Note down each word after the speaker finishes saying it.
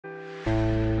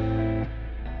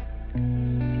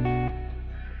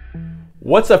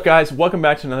What's up, guys? Welcome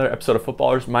back to another episode of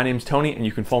Footballrs. My name's Tony and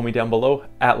you can follow me down below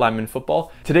at LINEMAN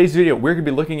Football. Today's video, we're going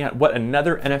to be looking at what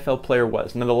another NFL player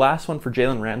was. Now, the last one for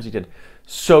Jalen Ramsey did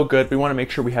so good. We want to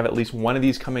make sure we have at least one of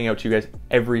these coming out to you guys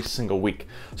every single week.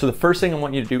 So the first thing I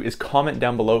want you to do is comment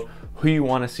down below who you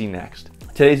want to see next.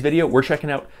 Today's video, we're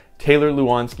checking out Taylor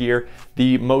Lewan's gear,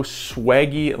 the most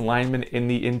swaggy lineman in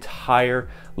the entire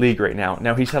league right now.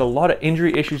 Now, he's had a lot of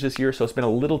injury issues this year, so it's been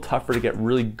a little tougher to get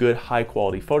really good, high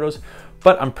quality photos,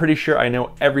 but I'm pretty sure I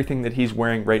know everything that he's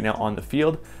wearing right now on the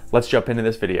field. Let's jump into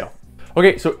this video.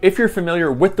 Okay, so if you're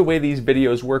familiar with the way these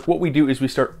videos work, what we do is we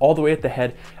start all the way at the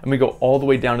head and we go all the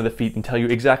way down to the feet and tell you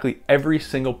exactly every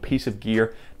single piece of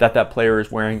gear that that player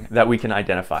is wearing that we can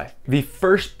identify. The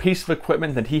first piece of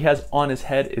equipment that he has on his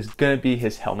head is gonna be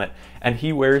his helmet, and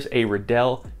he wears a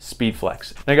Riddell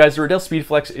Speedflex. Now guys, the Riddell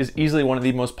Speedflex is easily one of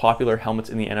the most popular helmets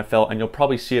in the NFL, and you'll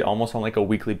probably see it almost on like a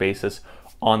weekly basis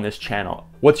on this channel.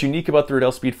 What's unique about the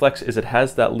Riddell Speedflex is it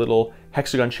has that little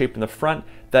hexagon shape in the front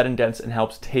that indents and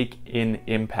helps take in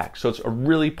impact. So it's a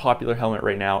really popular helmet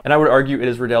right now, and I would argue it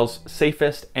is Riddell's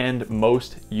safest and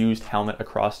most used helmet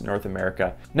across North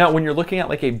America. Now, when you're looking at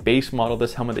like a base model of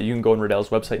this helmet that you can go on Riddell's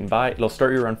website and buy, it'll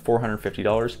start you around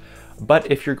 $450.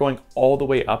 But if you're going all the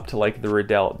way up to like the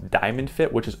Riddell Diamond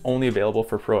Fit, which is only available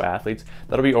for pro athletes,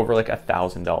 that'll be over like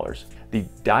 $1,000. The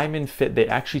Diamond Fit, they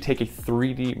actually take a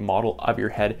 3D model of your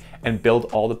head and build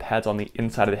all the pads on the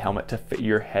inside of the helmet to fit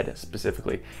your head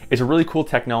specifically. It's a really cool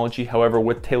technology. However,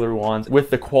 with Taylor Lewan's, with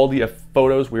the quality of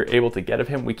photos we were able to get of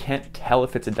him, we can't tell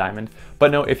if it's a diamond.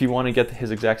 But no, if you want to get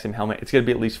his exact same helmet, it's gonna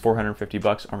be at least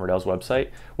 $450 on Riddell's website,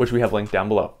 which we have linked down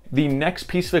below. The next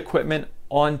piece of equipment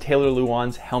on Taylor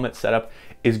Lewan's helmet setup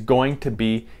is going to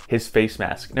be his face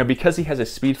mask. Now, because he has a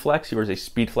Speedflex, he wears a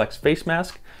Speedflex face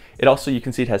mask. It also, you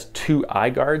can see it has two eye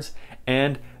guards,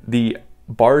 and the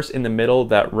bars in the middle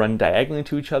that run diagonally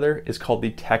to each other is called the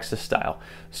Texas style.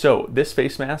 So this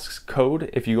face mask's code,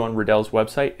 if you go on Riddell's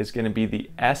website, is going to be the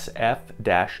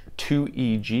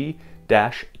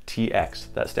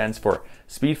SF-2EG-TX. That stands for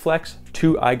Speedflex,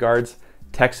 two eye guards,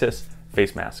 Texas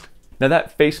face mask. Now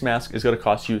that face mask is going to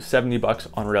cost you $70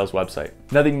 on Riddell's website.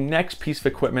 Now the next piece of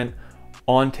equipment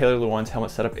on Taylor Lewan's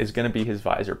helmet setup is going to be his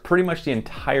visor. Pretty much the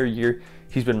entire year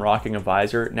he's been rocking a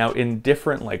visor. Now in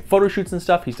different like photo shoots and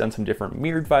stuff, he's done some different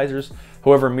mirrored visors.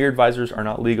 However, mirrored visors are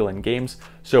not legal in games.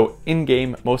 So in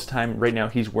game, most time right now,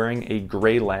 he's wearing a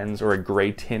gray lens or a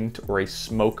gray tint or a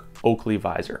smoke Oakley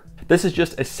visor. This is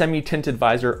just a semi-tinted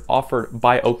visor offered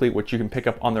by Oakley, which you can pick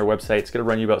up on their website. It's gonna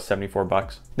run you about 74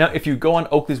 bucks. Now, if you go on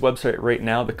Oakley's website right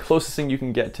now, the closest thing you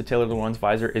can get to Taylor Lewan's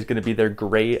visor is gonna be their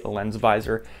gray lens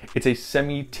visor. It's a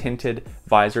semi-tinted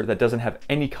visor that doesn't have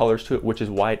any colors to it, which is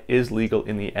why it is legal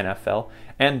in the NFL.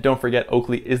 And don't forget,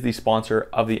 Oakley is the sponsor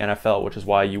of the NFL, which is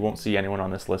why you won't see anyone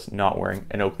on this list not wearing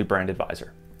an Oakley branded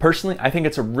visor. Personally, I think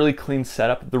it's a really clean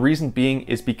setup. The reason being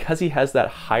is because he has that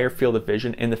higher field of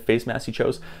vision in the face mask he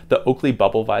chose, the Oakley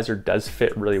bubble visor does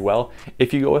fit really well.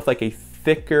 If you go with like a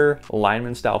thicker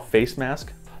lineman style face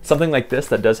mask, something like this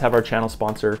that does have our channel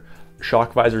sponsor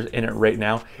shock visors in it right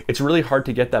now, it's really hard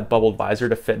to get that bubbled visor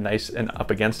to fit nice and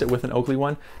up against it with an Oakley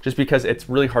one, just because it's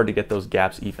really hard to get those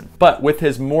gaps even. But with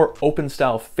his more open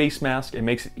style face mask, it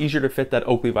makes it easier to fit that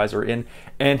Oakley visor in,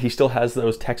 and he still has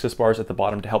those Texas bars at the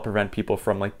bottom to help prevent people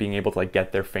from like being able to like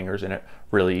get their fingers in it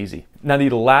really easy. Now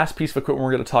the last piece of equipment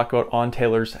we're going to talk about on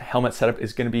Taylor's helmet setup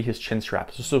is going to be his chin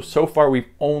strap. So far we've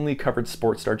only covered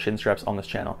SportStar chin straps on this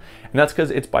channel, and that's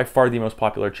because it's by far the most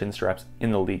popular chin straps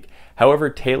in the league. However,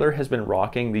 Taylor has been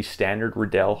rocking the standard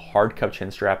Riddell HardCup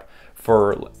chin strap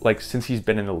for like since he's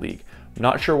been in the league.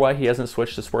 Not sure why he hasn't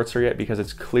switched to SportStar yet, because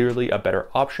it's clearly a better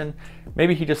option.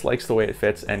 Maybe he just likes the way it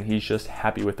fits and he's just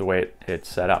happy with the way it's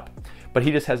set up. But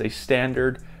he just has a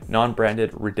standard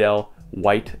non-branded Riddell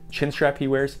white chin strap he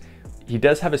wears. He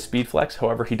does have a Speedflex,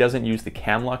 however, he doesn't use the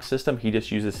cam lock system. He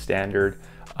just uses standard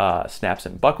snaps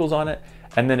and buckles on it.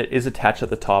 And then it is attached at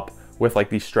the top with like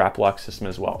the strap lock system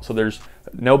as well. So there's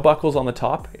no buckles on the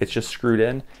top, it's just screwed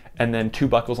in, and then two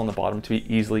buckles on the bottom to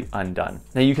be easily undone.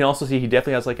 Now you can also see he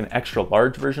definitely has like an extra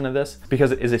large version of this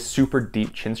because it is a super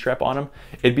deep chin strap on him.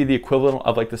 It'd be the equivalent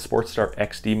of like the SportStar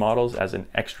XD models as an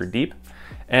extra deep.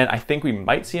 And I think we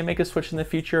might see him make a switch in the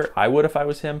future. I would if I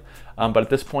was him, but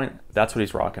at this point, that's what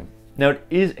he's rocking. Now, it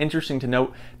is interesting to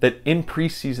note that in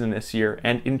preseason this year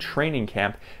and in training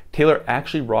camp, Taylor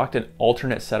actually rocked an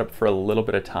alternate setup for a little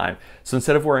bit of time. So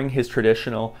instead of wearing his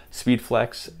traditional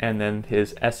Speedflex and then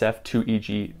his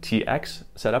SF-2EG-TX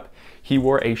setup, he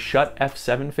wore a Schutt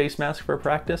F7 face mask for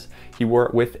practice. He wore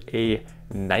it with a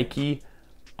Nike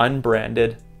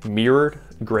unbranded mirrored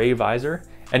gray visor,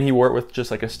 and he wore it with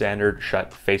just like a standard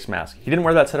shut face mask. He didn't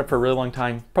wear that setup for a really long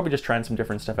time, probably just trying some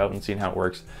different stuff out and seeing how it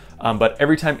works. But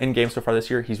every time in game so far this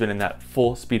year, he's been in that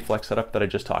full Speedflex setup that I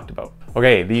just talked about.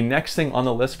 Okay, the next thing on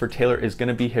the list for Taylor is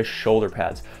gonna be his shoulder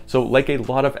pads. So like a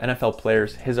lot of NFL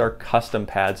players, his are custom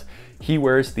pads. He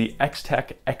wears the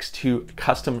X-Tech X2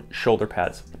 custom shoulder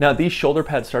pads. Now these shoulder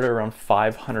pads start at around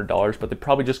 $500, but they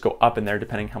probably just go up in there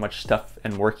depending how much stuff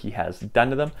and work he has done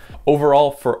to them.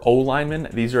 Overall, for O-linemen,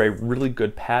 these are a really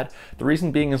good pad. The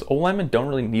reason being is O-linemen don't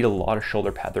really need a lot of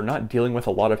shoulder pad. They're not dealing with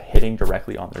a lot of hitting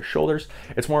directly on their shoulders.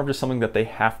 It's more of just something that they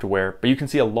have to wear. But you can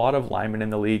see a lot of linemen in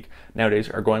the league nowadays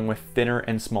are going with thinner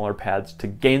and smaller pads to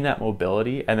gain that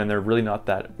mobility, and then they're really not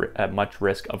that at much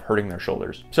risk of hurting their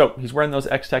shoulders. So he's wearing those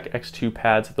X-Tech X2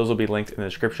 pads. Those will be linked in the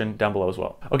description down below as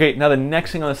well. Okay, now the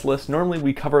next thing on this list, normally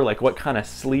we cover like what kind of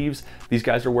sleeves these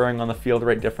guys are wearing on the field,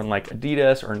 right? Different like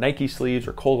Adidas or Nike sleeves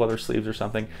or cold weather sleeves or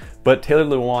something. But Taylor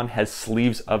Lewan has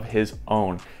sleeves of his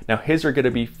own. Now his are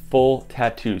gonna be full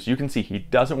tattoos. You can see he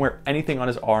doesn't wear anything on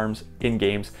his arms in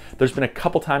games. There's been a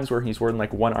couple times where he's worn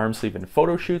like one arm sleeve in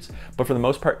photo shoots, but for the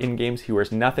most part in games, he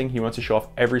wears nothing. He wants to show off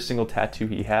every single tattoo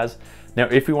he has. Now,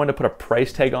 if we wanted to put a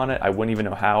price tag on it, I wouldn't even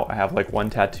know how. I have like one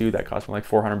tattoo that cost me like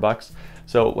 400 bucks.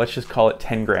 So let's just call it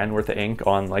 10 grand worth of ink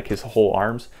on like his whole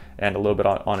arms and a little bit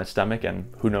on his stomach,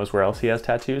 and who knows where else he has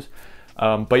tattoos.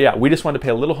 But yeah, we just wanted to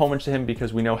pay a little homage to him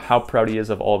because we know how proud he is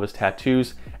of all of his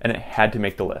tattoos, and it had to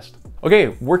make the list. Okay,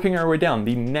 working our way down,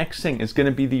 the next thing is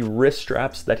gonna be the wrist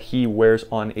straps that he wears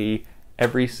on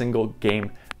every single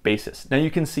game basis. Now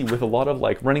you can see with a lot of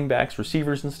like running backs,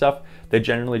 receivers and stuff, they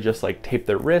generally just like tape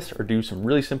their wrists or do some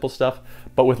really simple stuff.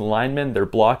 But with linemen, they're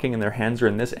blocking and their hands are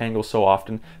in this angle so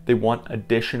often, they want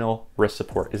additional wrist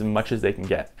support as much as they can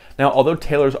get. Now, although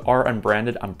Taylor's are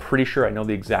unbranded, I'm pretty sure I know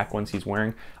the exact ones he's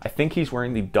wearing. I think he's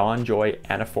wearing the DonJoy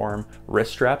Aniform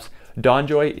wrist straps.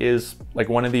 DonJoy is like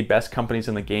one of the best companies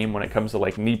in the game when it comes to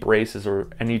like knee braces or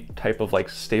any type of like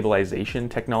stabilization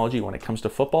technology when it comes to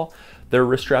football. Their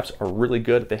wrist straps are really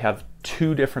good. They have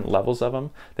two different levels of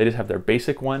them. They just have their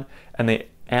basic one, and they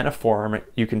Aniform,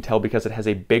 you can tell because it has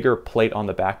a bigger plate on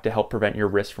the back to help prevent your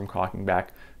wrist from cocking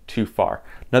back too far.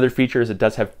 Another feature is it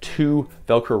does have two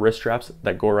Velcro wrist straps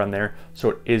that go around there,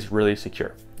 so it is really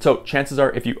secure. So chances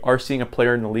are, if you are seeing a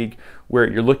player in the league where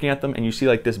you're looking at them and you see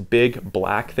like this big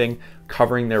black thing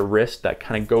covering their wrist that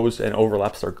kind of goes and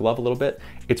overlaps their glove a little bit,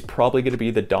 it's probably going to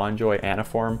be the DonJoy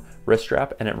Aniform wrist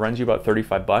strap, and it runs you about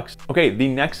 35 bucks. Okay, the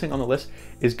next thing on the list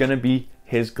is going to be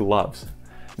his gloves.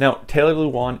 Now, Taylor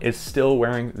Lewan is still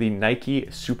wearing the Nike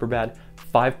Superbad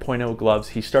 5.0 gloves.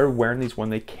 He started wearing these when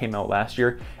they came out last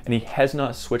year, and he has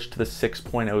not switched to the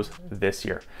 6.0s this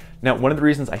year. Now, one of the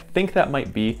reasons I think that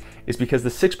might be is because the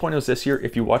 6.0s this year,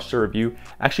 if you watched the review,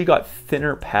 actually got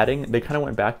thinner padding. They kind of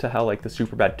went back to how like the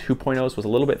Superbad 2.0s was a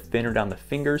little bit thinner down the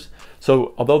fingers.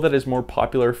 So although that is more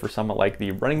popular for some like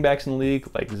the running backs in the league,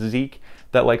 like Zeke,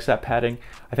 that likes that padding,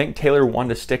 I think Taylor wanted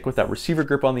to stick with that receiver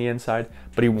grip on the inside,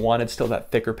 but he wanted still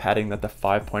that thicker padding that the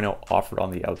 5.0 offered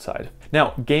on the outside.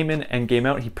 Now, game in and game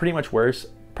out, he pretty much wears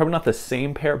probably not the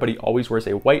same pair, but he always wears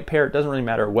a white pair. It doesn't really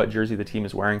matter what jersey the team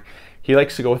is wearing. He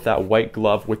likes to go with that white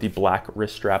glove with the black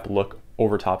wrist strap look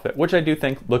over top of it, which I do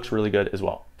think looks really good as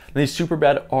well. And these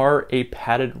Superbad are a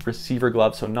padded receiver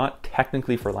glove, so not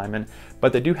technically for linemen,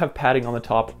 but they do have padding on the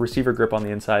top, receiver grip on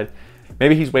the inside.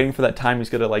 Maybe he's waiting for that time he's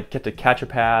gonna like get to catch a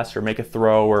pass or make a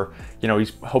throw, or you know,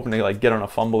 he's hoping to like get on a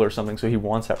fumble or something, so he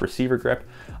wants that receiver grip.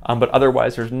 But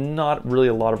otherwise, there's not really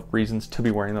a lot of reasons to be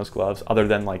wearing those gloves other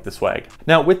than like the swag.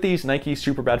 Now with these Nike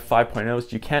Superbad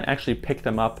 5.0s, you can't actually pick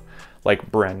them up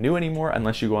like brand new anymore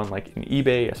unless you go on like an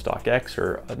eBay, a StockX,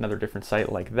 or another different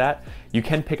site like that. You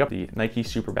can pick up the Nike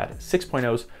Superbad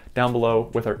 6.0s down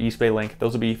below with our eBay link.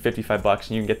 Those will be 55 bucks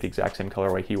and you can get the exact same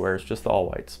colorway he wears, just the all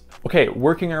whites. Okay,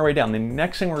 working our way down, the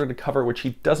next thing we're going to cover, which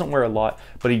he doesn't wear a lot,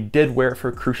 but he did wear it for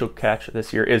a crucial catch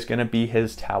this year, is going to be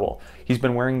his towel. He's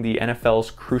been wearing the NFL's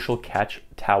crucial catch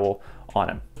towel on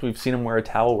him. We've seen him wear a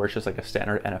towel where it's just like a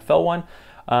standard NFL one.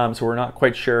 So we're not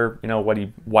quite sure, you know,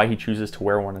 why he chooses to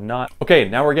wear one and not. Okay,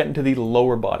 now we're getting to the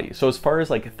lower body. So as far as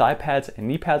like thigh pads and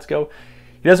knee pads go,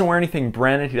 he doesn't wear anything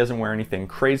branded. He doesn't wear anything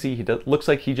crazy. Looks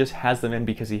like he just has them in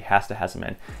because he has to have them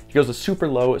in. He goes with super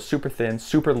low, super thin,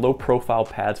 super low profile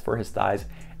pads for his thighs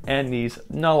and knees.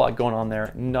 Not a lot going on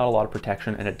there, not a lot of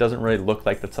protection, and it doesn't really look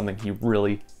like that's something he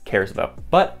really cares about.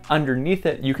 But underneath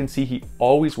it, you can see he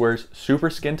always wears super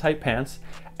skin tight pants,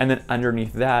 and then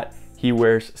underneath that, he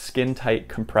wears skin tight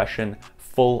compression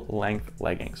full length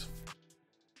leggings.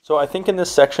 So I think in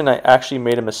this section I actually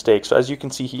made a mistake. So as you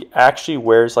can see, he actually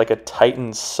wears like a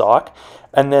tightened sock,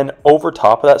 and then over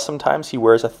top of that sometimes he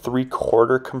wears a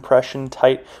 3/4 compression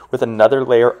tight with another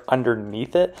layer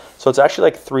underneath it. So it's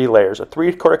actually like 3 layers, a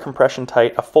 3/4 compression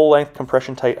tight, a full length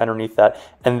compression tight underneath that,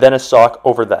 and then a sock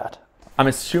over that. I'm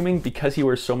assuming because he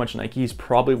wears so much Nike, he's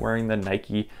probably wearing the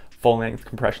Nike full-length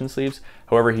compression sleeves.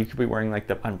 However, he could be wearing like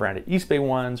the unbranded East Bay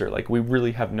ones, or like, we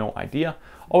really have no idea.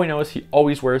 All we know is he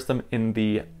always wears them in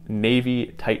the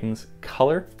navy Titans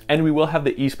color. And we will have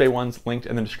the East Bay ones linked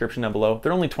in the description down below.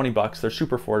 They're only 20 bucks. They're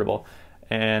super affordable.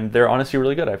 And they're honestly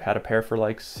really good. I've had a pair for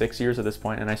like 6 years at this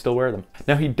point, and I still wear them.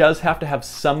 Now, he does have to have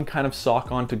some kind of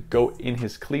sock on to go in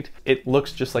his cleat. It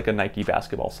looks just like a Nike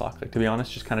basketball sock. Like, to be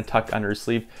honest, just kind of tucked under his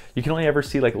sleeve. You can only ever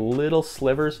see like little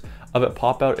slivers of it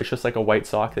pop out. It's just like a white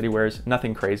sock that he wears,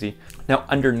 nothing crazy. Now,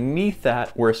 underneath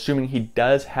that, we're assuming he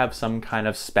does have some kind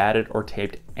of spatted or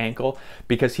taped ankle,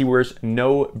 because he wears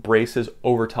no braces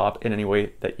over top in any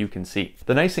way that you can see.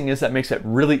 The nice thing is that makes it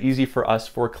really easy for us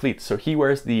for cleats. So he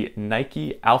wears the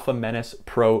Nike Alpha Menace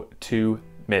Pro 2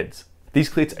 mids. These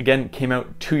cleats, again, came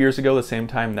out 2 years ago, the same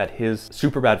time that his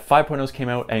Superbad 5.0s came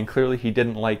out, and clearly he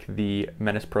didn't like the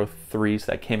Menace Pro 3s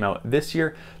that came out this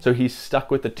year, so he's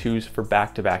stuck with the 2s for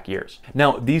back-to-back years.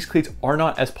 Now, these cleats are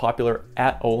not as popular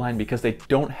at O-line because they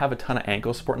don't have a ton of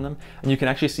ankle support in them, and you can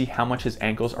actually see how much his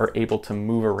ankles are able to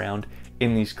move around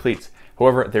in these cleats.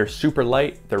 However, they're super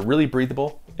light, they're really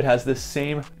breathable. It has this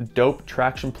same dope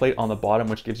traction plate on the bottom,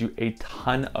 which gives you a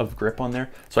ton of grip on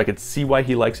there. So I could see why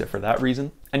he likes it for that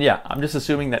reason. And yeah, I'm just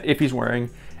assuming that if he's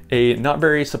wearing a not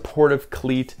very supportive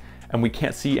cleat and we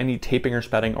can't see any taping or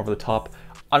spatting over the top,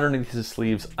 underneath his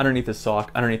sleeves, underneath his sock,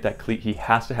 underneath that cleat, he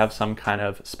has to have some kind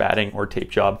of spatting or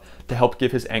tape job to help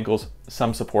give his ankles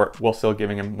some support while still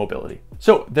giving him mobility.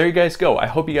 So there you guys go. I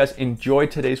hope you guys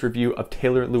enjoyed today's review of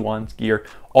Taylor Lewan's gear,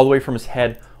 all the way from his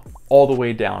head all the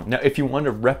way down. Now, if you want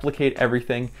to replicate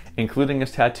everything, including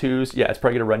his tattoos, yeah, it's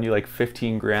probably gonna run you like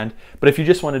 15 grand. But if you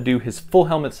just want to do his full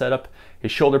helmet setup,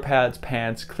 his shoulder pads,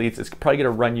 pants, cleats, it's probably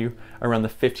gonna run you around the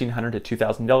 $1,500 to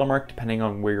 $2,000 mark, depending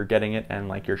on where you're getting it and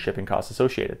like your shipping costs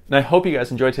associated. And I hope you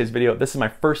guys enjoyed today's video. This is my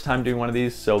first time doing one of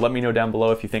these, so let me know down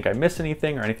below if you think I missed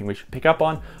anything or anything we should pick up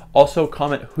on. Also,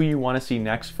 comment who you want to see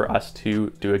next for us to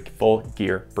do a full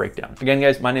gear breakdown. Again,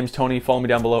 guys, my name is Tony. Follow me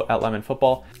down below at LINEMAN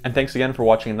Football, and thanks again for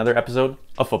watching another episode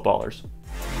of Footballers.